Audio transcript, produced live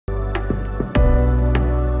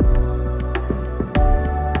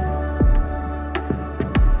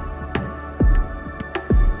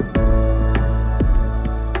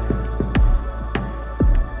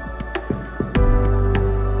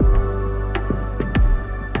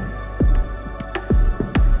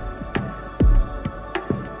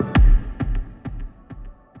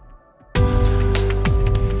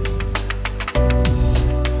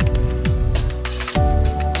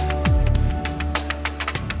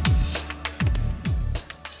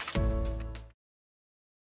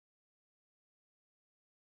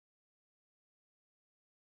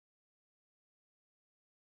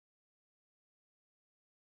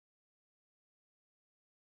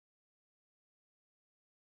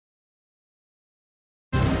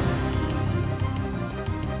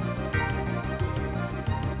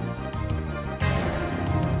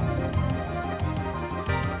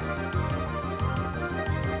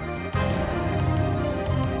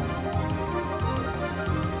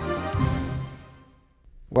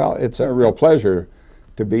Well, it's a real pleasure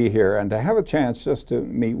to be here and to have a chance just to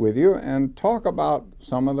meet with you and talk about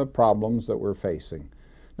some of the problems that we're facing.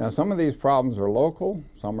 Now, some of these problems are local,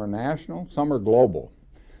 some are national, some are global,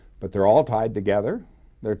 but they're all tied together.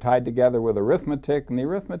 They're tied together with arithmetic, and the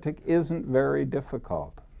arithmetic isn't very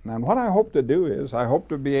difficult. And what I hope to do is I hope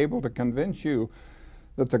to be able to convince you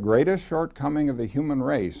that the greatest shortcoming of the human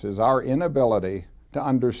race is our inability to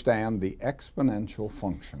understand the exponential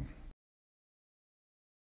function.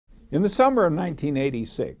 In the summer of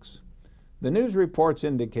 1986, the news reports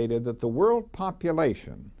indicated that the world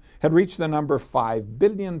population had reached the number 5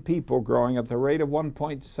 billion people, growing at the rate of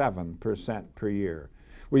 1.7% per year.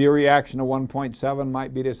 Well, your reaction to 1.7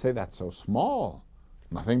 might be to say, that's so small.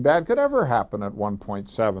 Nothing bad could ever happen at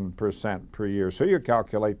 1.7% per year. So you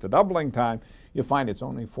calculate the doubling time, you find it's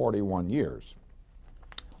only 41 years.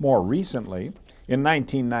 More recently, in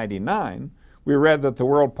 1999, we read that the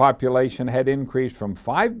world population had increased from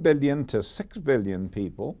 5 billion to 6 billion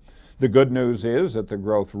people. The good news is that the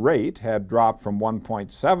growth rate had dropped from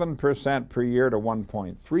 1.7% per year to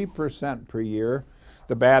 1.3% per year.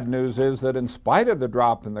 The bad news is that in spite of the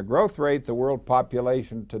drop in the growth rate, the world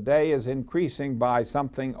population today is increasing by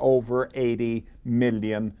something over 80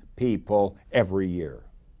 million people every year.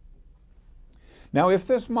 Now, if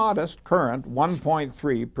this modest current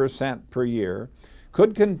 1.3% per year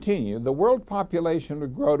could continue, the world population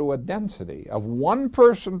would grow to a density of 1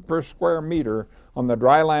 person per square meter on the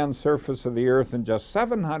dry land surface of the earth in just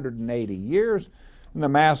 780 years, and the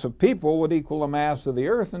mass of people would equal the mass of the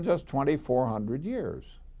earth in just 2,400 years.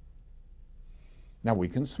 Now, we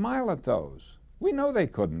can smile at those. We know they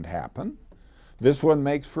couldn't happen. This one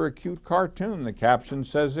makes for a cute cartoon. The caption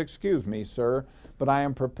says, "Excuse me, sir, but I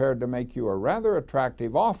am prepared to make you a rather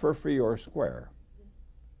attractive offer for your square."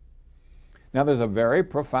 Now, there's a very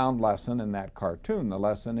profound lesson in that cartoon. The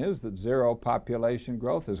lesson is that zero population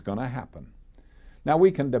growth is going to happen. Now,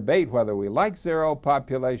 we can debate whether we like zero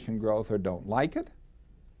population growth or don't like it.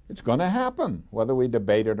 It's going to happen, whether we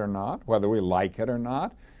debate it or not, whether we like it or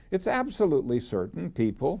not. It's absolutely certain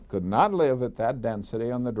people could not live at that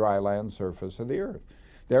density on the dry land surface of the earth.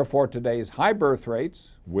 Therefore, today's high birth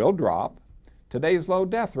rates will drop. Today's low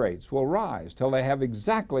death rates will rise till they have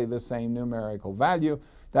exactly the same numerical value.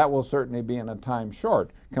 That will certainly be in a time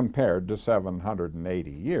short compared to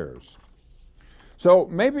 780 years. So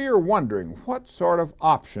maybe you're wondering what sort of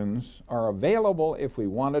options are available if we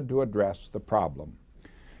wanted to address the problem.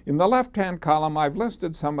 In the left-hand column, I've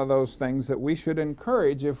listed some of those things that we should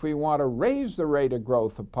encourage if we want to raise the rate of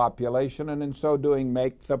growth of population and in so doing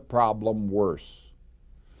make the problem worse.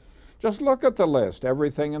 Just look at the list.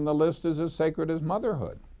 Everything in the list is as sacred as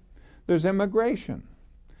motherhood. There's immigration,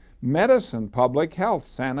 medicine, public health,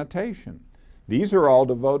 sanitation. These are all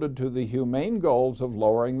devoted to the humane goals of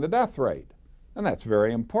lowering the death rate. And that's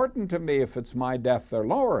very important to me if it's my death they're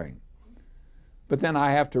lowering. But then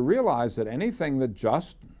I have to realize that anything that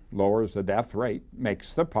just lowers the death rate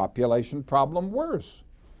makes the population problem worse.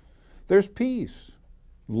 There's peace,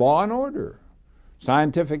 law and order.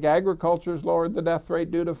 Scientific agriculture has lowered the death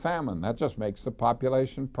rate due to famine. That just makes the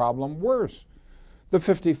population problem worse. The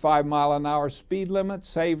 55-mile-an-hour speed limit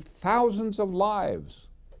saved thousands of lives.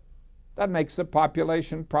 That makes the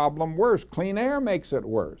population problem worse. Clean air makes it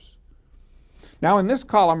worse. Now, in this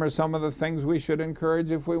column are some of the things we should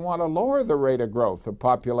encourage if we want to lower the rate of growth of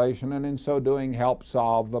population and in so doing help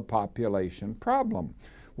solve the population problem.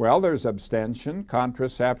 Well, there's abstention,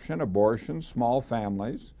 contraception, abortion, small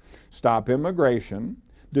families, stop immigration,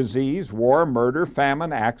 disease, war, murder,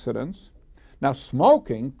 famine, accidents. Now,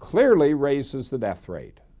 smoking clearly raises the death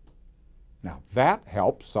rate. Now, that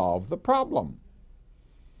helps solve the problem.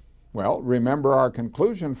 Well, remember our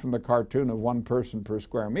conclusion from the cartoon of 1 person per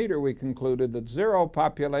square meter. We concluded that zero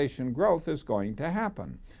population growth is going to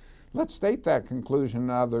happen. Let's state that conclusion in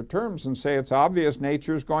other terms and say it's obvious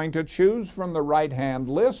nature is going to choose from the right-hand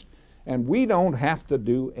list, and we don't have to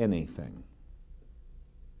do anything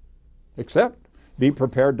except be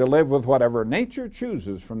prepared to live with whatever nature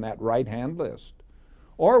chooses from that right-hand list.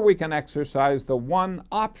 Or we can exercise the one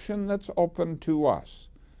option that's open to us.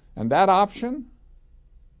 And that option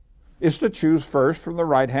is to choose first from the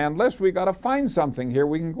right-hand list. We've got to find something here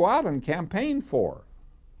we can go out and campaign for.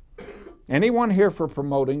 Anyone here for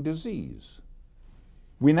promoting disease?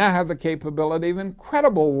 We now have the capability of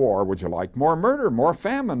incredible war. Would you like more murder, more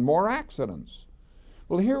famine, more accidents?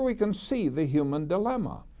 Well, here we can see the human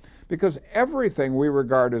dilemma, because everything we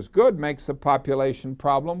regard as good makes the population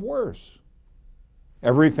problem worse.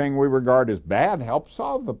 Everything we regard as bad helps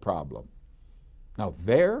solve the problem. Now,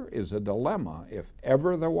 there is a dilemma, if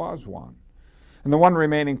ever there was one. And the one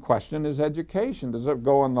remaining question is education. Does it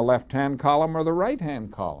go in the left-hand column or the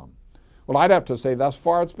right-hand column? Well, I'd have to say thus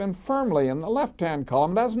far it's been firmly in the left-hand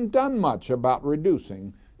column. It hasn't done much about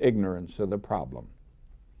reducing ignorance of the problem.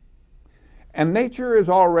 And nature is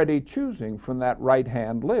already choosing from that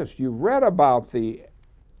right-hand list. You've read about the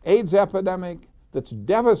AIDS epidemic that's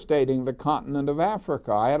devastating the continent of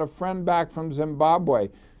Africa. I had a friend back from Zimbabwe.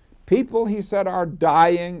 People, he said, are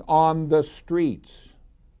dying on the streets.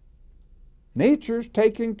 Nature's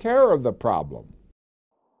taking care of the problem.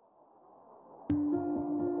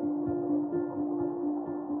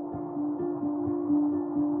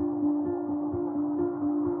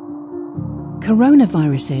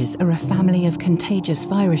 Coronaviruses are a family of contagious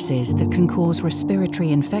viruses that can cause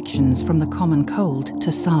respiratory infections from the common cold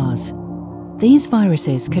to SARS. These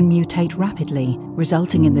viruses can mutate rapidly,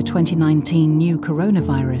 resulting in the 2019 new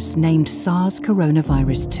coronavirus named SARS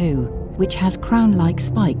coronavirus 2, which has crown-like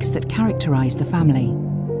spikes that characterize the family.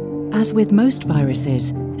 As with most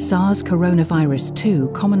viruses, SARS coronavirus 2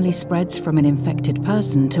 commonly spreads from an infected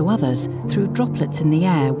person to others through droplets in the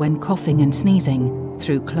air when coughing and sneezing,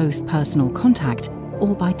 through close personal contact,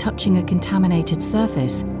 or by touching a contaminated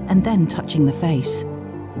surface and then touching the face.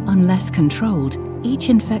 Unless controlled, each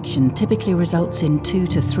infection typically results in 2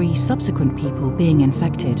 to 3 subsequent people being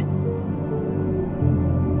infected.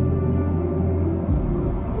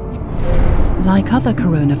 Like other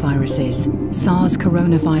coronaviruses, SARS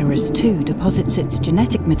coronavirus 2 deposits its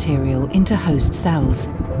genetic material into host cells.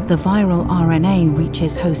 The viral RNA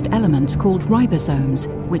reaches host elements called ribosomes,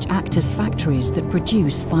 which act as factories that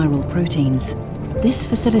produce viral proteins. This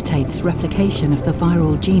facilitates replication of the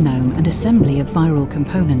viral genome and assembly of viral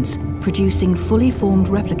components, producing fully formed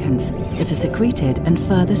replicants that are secreted and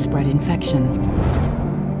further spread infection.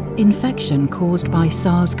 Infection caused by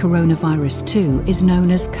SARS coronavirus 2 is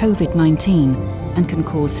known as COVID-19 and can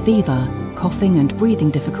cause fever, coughing and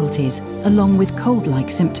breathing difficulties, along with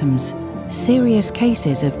cold-like symptoms. Serious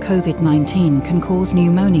cases of COVID-19 can cause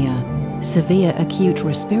pneumonia, severe acute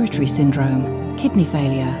respiratory syndrome, kidney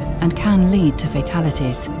failure, and can lead to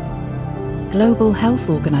fatalities. Global health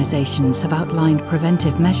organizations have outlined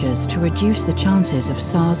preventive measures to reduce the chances of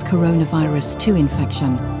SARS coronavirus 2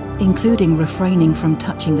 infection, including refraining from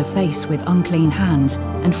touching the face with unclean hands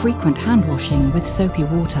and frequent hand washing with soapy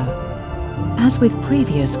water. As with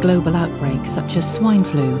previous global outbreaks such as swine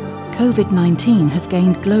flu, COVID-19 has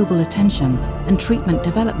gained global attention and treatment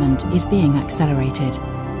development is being accelerated.